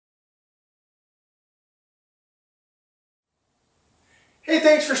Hey,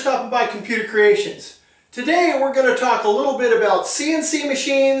 thanks for stopping by Computer Creations. Today we're going to talk a little bit about CNC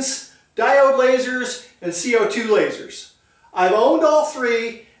machines, diode lasers, and CO2 lasers. I've owned all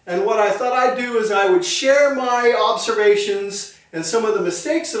three, and what I thought I'd do is I would share my observations and some of the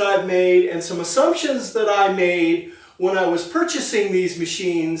mistakes that I've made and some assumptions that I made when I was purchasing these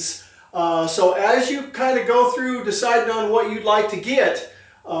machines. So as you kind of go through deciding on what you'd like to get,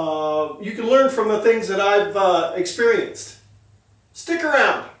 you can learn from the things that I've experienced. Stick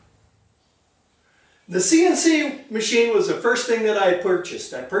around. The CNC machine was the first thing that I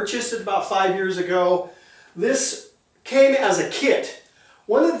purchased. I purchased it about 5 years ago. This came as a kit.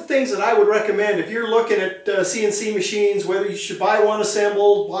 One of the things that I would recommend if you're looking at CNC machines, whether you should buy one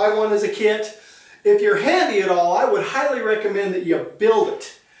assembled, buy one as a kit, if you're handy at all, I would highly recommend that you build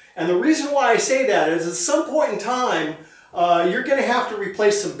it. And the reason why I say that is at some point in time, you're going to have to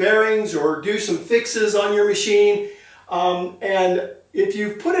replace some bearings or do some fixes on your machine. And if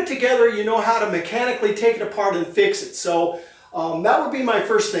you've put it together, you know how to mechanically take it apart and fix it. So that would be my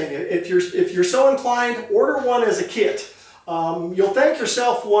first thing. If you're so inclined, order one as a kit. You'll thank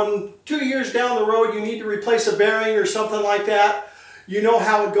yourself when 2 years down the road you need to replace a bearing or something like that. You know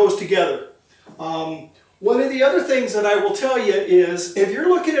how it goes together. One of the other things that I will tell you is if you're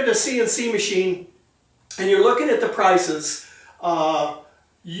looking at a CNC machine and you're looking at the prices,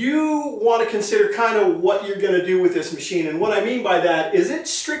 you want to consider kind of what you're going to do with this machine. And what I mean by that is it's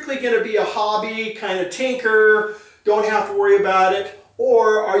strictly going to be a hobby, kind of tinker, don't have to worry about it?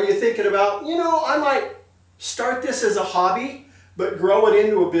 Or are you thinking about, you know, I might start this as a hobby, but grow it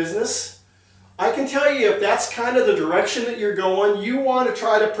into a business? I can tell you if that's kind of the direction that you're going, you want to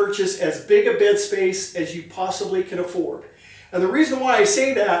try to purchase as big a bed space as you possibly can afford. And the reason why I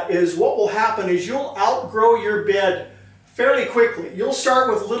say that is what will happen is you'll outgrow your bed fairly quickly. You'll start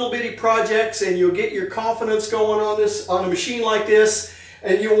with little bitty projects and you'll get your confidence going on a machine like this,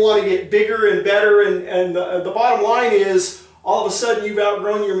 and you'll want to get bigger and better, and the bottom line is all of a sudden you've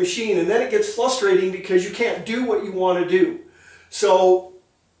outgrown your machine, and then it gets frustrating because you can't do what you want to do. So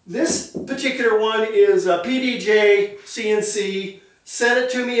this particular one is a PDJ CNC, sent it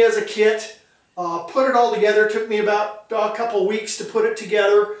to me as a kit, put it all together. It took me about a couple weeks to put it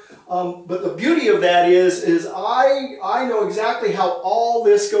together. But the beauty of that is I know exactly how all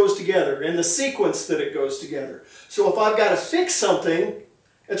this goes together and the sequence that it goes together. So if I've got to fix something,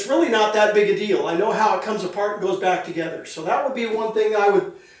 it's really not that big a deal. I know how it comes apart and goes back together. So that would be one thing I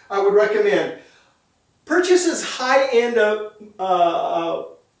would recommend. Purchase as high-end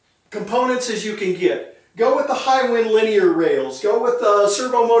components as you can get. Go with the high-wind linear rails. Go with the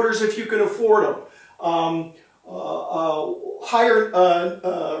servo motors if you can afford them. Higher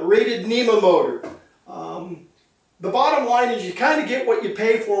rated Nema motor. The bottom line is you kind of get what you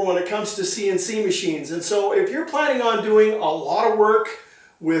pay for when it comes to CNC machines. And so if you're planning on doing a lot of work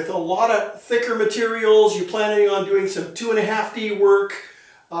with a lot of thicker materials, you're planning on doing some 2.5D work,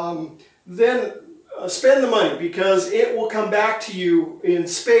 then spend the money, because it will come back to you in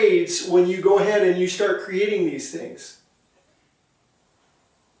spades when you go ahead and you start creating these things.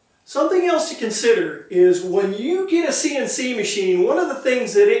 Something else to consider is when you get a CNC machine, one of the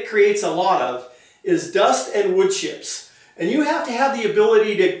things that it creates a lot of is dust and wood chips. And you have to have the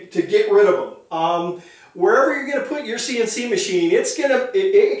ability to get rid of them. Wherever you're going to put your CNC machine,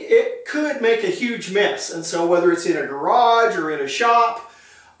 it could make a huge mess. And so whether it's in a garage or in a shop,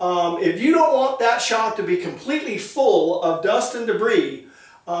 if you don't want that shop to be completely full of dust and debris,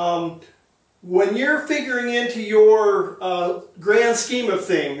 when you're figuring into your grand scheme of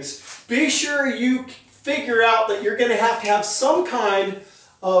things, be sure you figure out that you're going to have some kind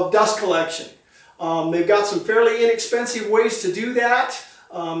of dust collection. They've got some fairly inexpensive ways to do that.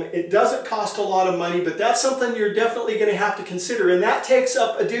 It doesn't cost a lot of money, but that's something you're definitely going to have to consider, and that takes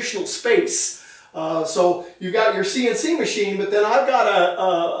up additional space. So you've got your CNC machine, but then I've got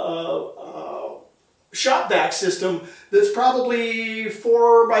a shop vac system that's probably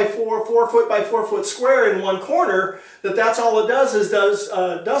 4 foot by 4 foot square in one corner. That's all it does is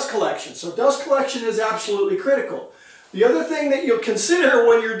dust collection. So dust collection is absolutely critical. The other thing that you'll consider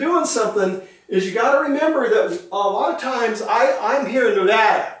when you're doing something is you got to remember that a lot of times I'm here in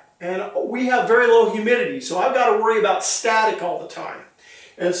Nevada and we have very low humidity, so I've got to worry about static all the time.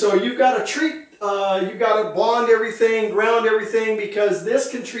 And so you've got to you've got to bond everything, ground everything, because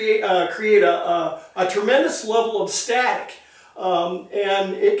this can create a tremendous level of static,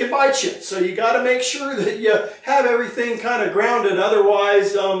 and it can bite you. So you got to make sure that you have everything kind of grounded,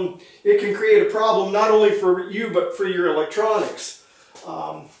 otherwise it can create a problem not only for you but for your electronics.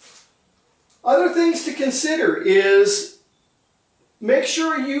 Other things to consider is make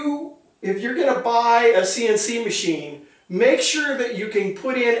sure if you're going to buy a CNC machine, make sure that you can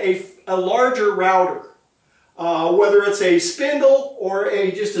put in a larger router. Whether it's a spindle or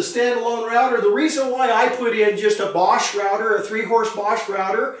just a standalone router. The reason why I put in just a Bosch router, a 3-horse Bosch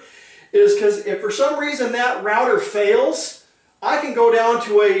router, is because if for some reason that router fails, I can go down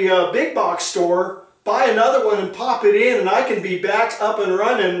to a big box store, buy another one and pop it in, and I can be back up and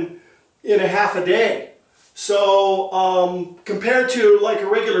running in a half a day. So compared to like a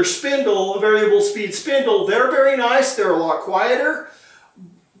regular spindle, a variable speed spindle, they're very nice, they're a lot quieter.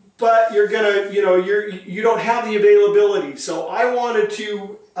 But you're gonna, you don't have the availability. So I wanted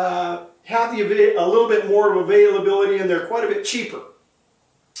to have a little bit more of availability, and they're quite a bit cheaper.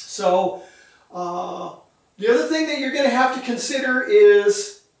 So the other thing that you're going to have to consider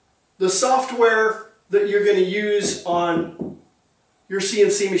is the software that you're going to use on your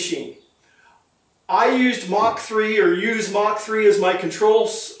CNC machine. I used Mach 3 or use Mach 3 as my control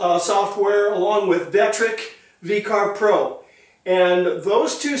software, along with Vectric VCarve Pro. And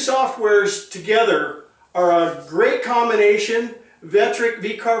those two softwares together are a great combination. Vectric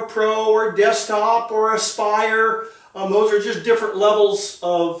VCarve Pro or Desktop or Aspire, those are just different levels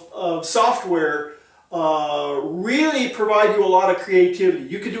of software, really provide you a lot of creativity.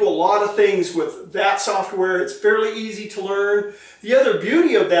 You can do a lot of things with that software. It's fairly easy to learn. The other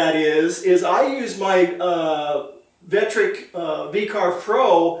beauty of that is I use my Vectric VCarve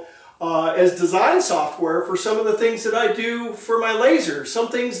Pro as design software for some of the things that I do for my laser, some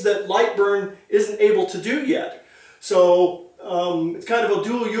things that Lightburn isn't able to do yet. So it's kind of a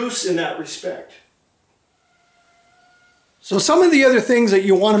dual use in that respect. So some of the other things that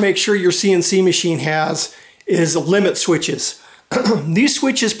you want to make sure your CNC machine has is limit switches. These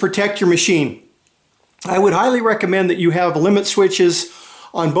switches protect your machine. I would highly recommend that you have limit switches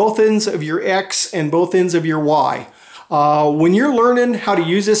on both ends of your X and both ends of your Y. When you're learning how to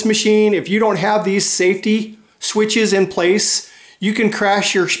use this machine, if you don't have these safety switches in place, you can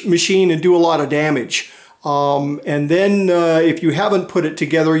crash your machine and do a lot of damage. And then if you haven't put it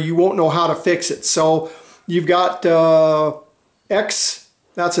together, you won't know how to fix it. So you've got X,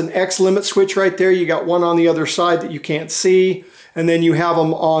 that's an X limit switch right there. You got one on the other side that you can't see, and then you have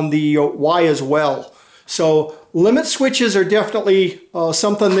them on the Y as well. So limit switches are definitely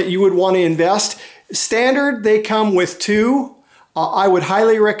something that you would want to invest. Standard, they come with 2. I would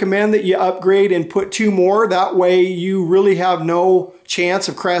highly recommend that you upgrade and put 2 more. That way you really have no chance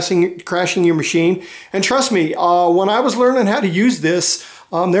of crashing your machine. And trust me, when I was learning how to use this,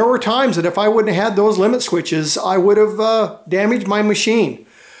 there were times that if I wouldn't have had those limit switches, I would have damaged my machine.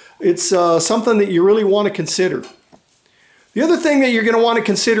 It's something that you really want to consider. The other thing that you're going to want to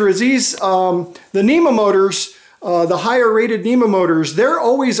consider is these, the Nema Motors, the higher rated Nema Motors, they're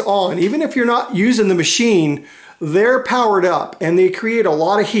always on. Even if you're not using the machine, they're powered up and they create a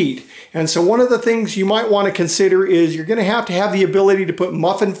lot of heat. And so one of the things you might want to consider is you're going to have the ability to put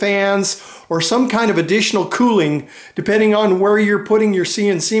muffin fans or some kind of additional cooling depending on where you're putting your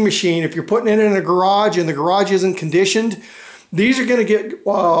CNC machine. If you're putting it in a garage and the garage isn't conditioned, these are going to get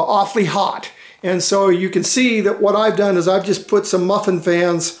awfully hot. And so you can see that what I've done is I've just put some muffin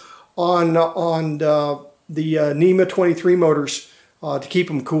fans on the Nema 23 motors to keep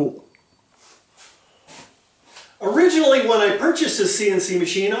them cool. Originally, when I purchased this CNC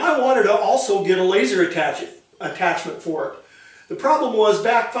machine, I wanted to also get a laser attachment for it. The problem was,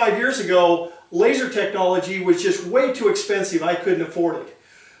 back 5 years ago, laser technology was just way too expensive. I couldn't afford it.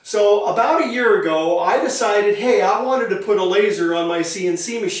 So about a year ago, I decided, hey, I wanted to put a laser on my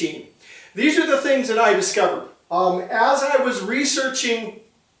CNC machine. These are the things that I discovered. As I was researching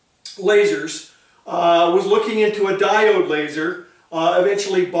lasers, was looking into a diode laser,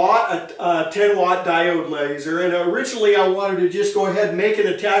 eventually bought a 10-watt diode laser, and originally I wanted to just go ahead and make an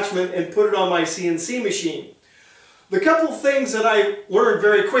attachment and put it on my CNC machine. The couple of things that I learned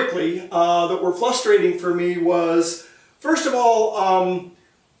very quickly that were frustrating for me was, first of all,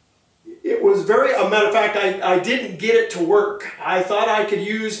 it was a matter of fact, I didn't get it to work. I thought I could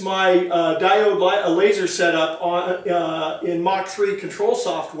use my diode laser setup in Mach 3 control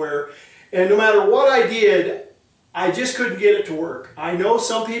software, and no matter what I did, I just couldn't get it to work. I know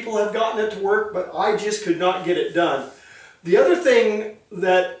some people have gotten it to work, but I just could not get it done. The other thing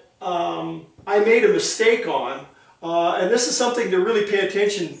that I made a mistake on, and this is something to really pay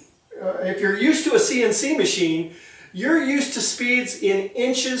attention, if you're used to a CNC machine, you're used to speeds in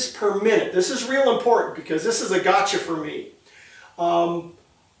inches per minute. This is real important because this is a gotcha for me.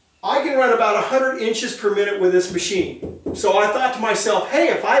 I can run about 100 inches per minute with this machine. So I thought to myself, hey,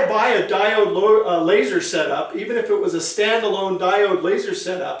 if I buy a diode laser setup, even if it was a standalone diode laser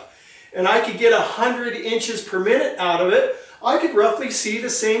setup, and I could get 100 inches per minute out of it, I could roughly see the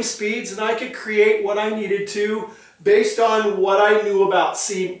same speeds and I could create what I needed to based on what I knew about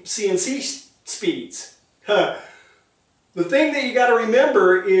CNC speeds. The thing that you got to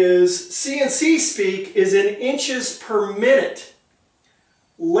remember is CNC speak is in inches per minute.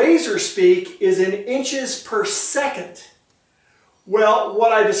 Laser speak is in inches per second. Well,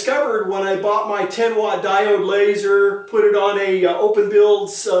 what I discovered when I bought my 10-watt diode laser, put it on a Open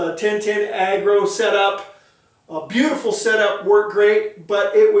Builds 1010 Agro setup, a beautiful setup, worked great,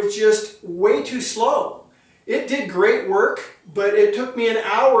 but it was just way too slow. It did great work, but it took me an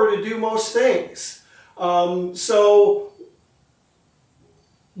hour to do most things. So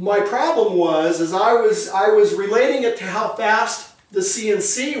my problem was, as I was relating it to how fast the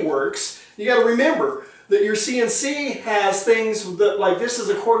CNC works. You got to remember that your CNC has things that, like this is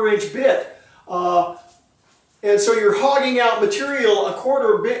a 1/4 inch bit, and so you're hogging out material a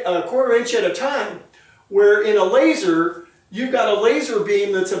quarter inch at a time. Where in a laser, you've got a laser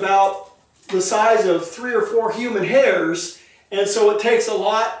beam that's about the size of 3 or 4 human hairs, and so it takes a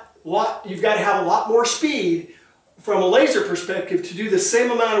lot. You've got to have a lot more speed from a laser perspective to do the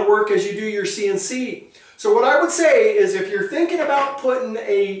same amount of work as you do your CNC. So what I would say is, if you're thinking about putting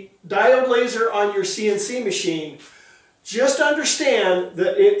a diode laser on your CNC machine, just understand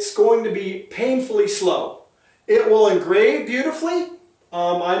that it's going to be painfully slow. It will engrave beautifully.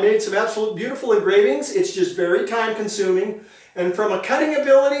 I made some absolute beautiful engravings. It's just very time consuming. And from a cutting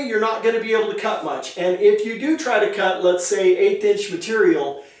ability, you're not going to be able to cut much. And if you do try to cut, let's say 1/8 inch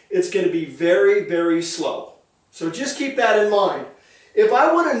material, it's going to be very, very slow. So just keep that in mind. If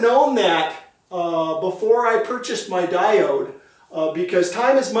I would have known that before I purchased my diode, because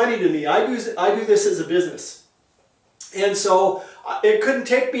time is money to me, I do this as a business. And so it couldn't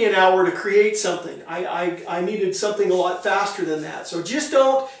take me an hour to create something. I needed something a lot faster than that. So just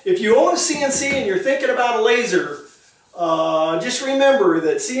don't, if you own a CNC and you're thinking about a laser, just remember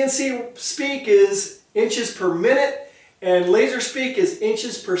that CNC speak is inches per minute and laser speak is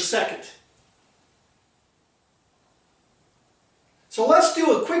inches per second. So let's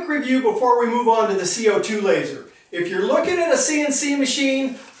do a quick review before we move on to the CO2 laser. If you're looking at a CNC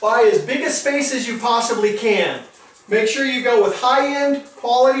machine, buy as big a space as you possibly can. Make sure you go with high-end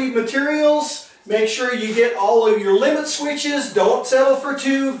quality materials. Make sure you get all of your limit switches. Don't settle for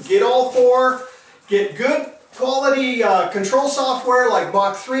 2. Get all 4. Get good quality control software like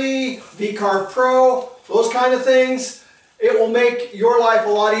Mach 3, VCarve Pro, those kind of things. It will make your life a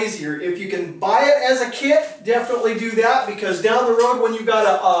lot easier. If you can buy it as a kit, definitely do that, because down the road when you've got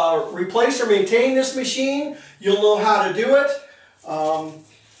to replace or maintain this machine, you'll know how to do it.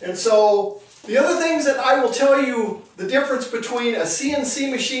 And so the other things that I will tell you, the difference between a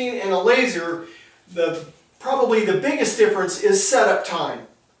CNC machine and a laser, probably the biggest difference is setup time.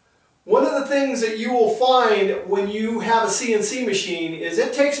 One of the things that you will find when you have a CNC machine is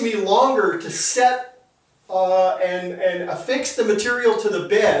it takes me longer to set and affix the material to the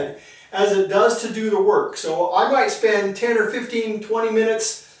bed as it does to do the work. So I might spend 10 or 15, 20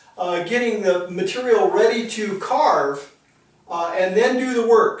 minutes getting the material ready to carve and then do the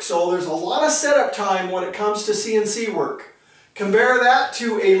work. So there's a lot of setup time when it comes to CNC work. Compare that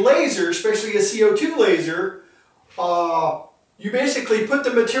to a laser, especially a CO2 laser. You basically put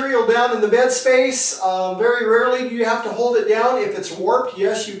the material down in the bed space. Very rarely do you have to hold it down. If it's warped,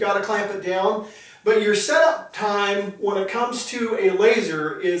 yes, you've got to clamp it down. But your setup time when it comes to a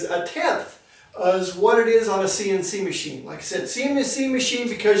laser is 1/10 as what it is on a CNC machine. Like I said, CNC machine,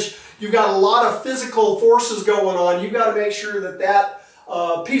 because you've got a lot of physical forces going on, you've got to make sure that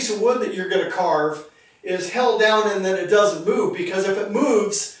that piece of wood that you're going to carve is held down and that it doesn't move, because if it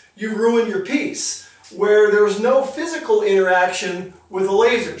moves, you ruin your piece. Where there's no physical interaction with a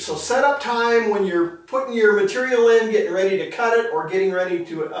laser. So setup time when you're putting your material in, getting ready to cut it or getting ready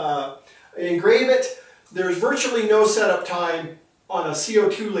to engrave it, there's virtually no setup time on a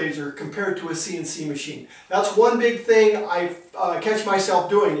CO2 laser compared to a CNC machine. That's one big thing I catch myself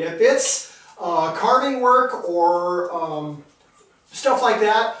doing. If it's carving work or stuff like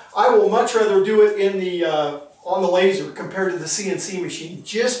that, I will much rather do it in the on the laser compared to the CNC machine,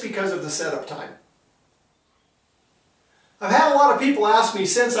 just because of the setup time. I've had a lot of people ask me,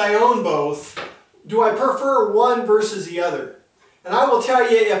 since I own both, do I prefer one versus the other? And I will tell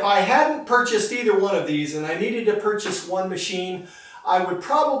you, if I hadn't purchased either one of these and I needed to purchase one machine, I would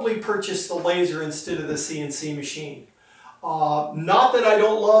probably purchase the laser instead of the CNC machine. Not that I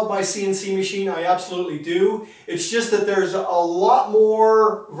don't love my CNC machine, I absolutely do. It's just that there's a lot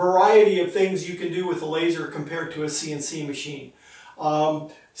more variety of things you can do with a laser compared to a CNC machine.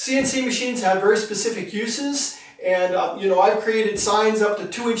 CNC machines have very specific uses. And you know, I've created signs up to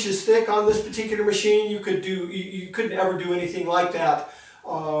 2 inches thick on this particular machine. You couldn't ever do anything like that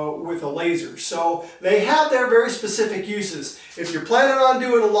with a laser. So they have their very specific uses. If you're planning on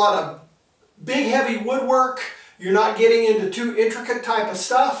doing a lot of big heavy woodwork, you're not getting into too intricate type of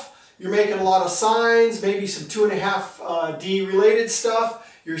stuff, you're making a lot of signs, maybe some 2.5D related stuff,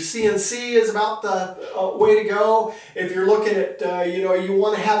 your CNC is about the way to go. If you're looking at, you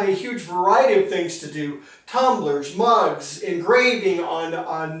want to have a huge variety of things to do, tumblers, mugs, engraving on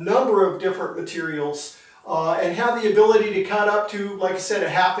a number of different materials, and have the ability to cut up to, like I said, a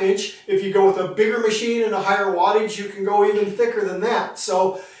 1/2 inch. If you go with a bigger machine and a higher wattage, you can go even thicker than that.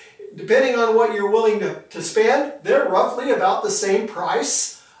 So depending on what you're willing to spend, they're roughly about the same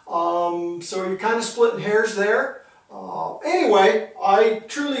price. So you're kind of splitting hairs there. Anyway, I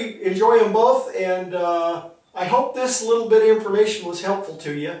truly enjoy them both, and I hope this little bit of information was helpful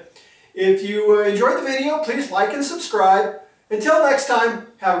to you. If you enjoyed the video, please like and subscribe. Until next time,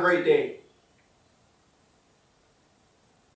 have a great day.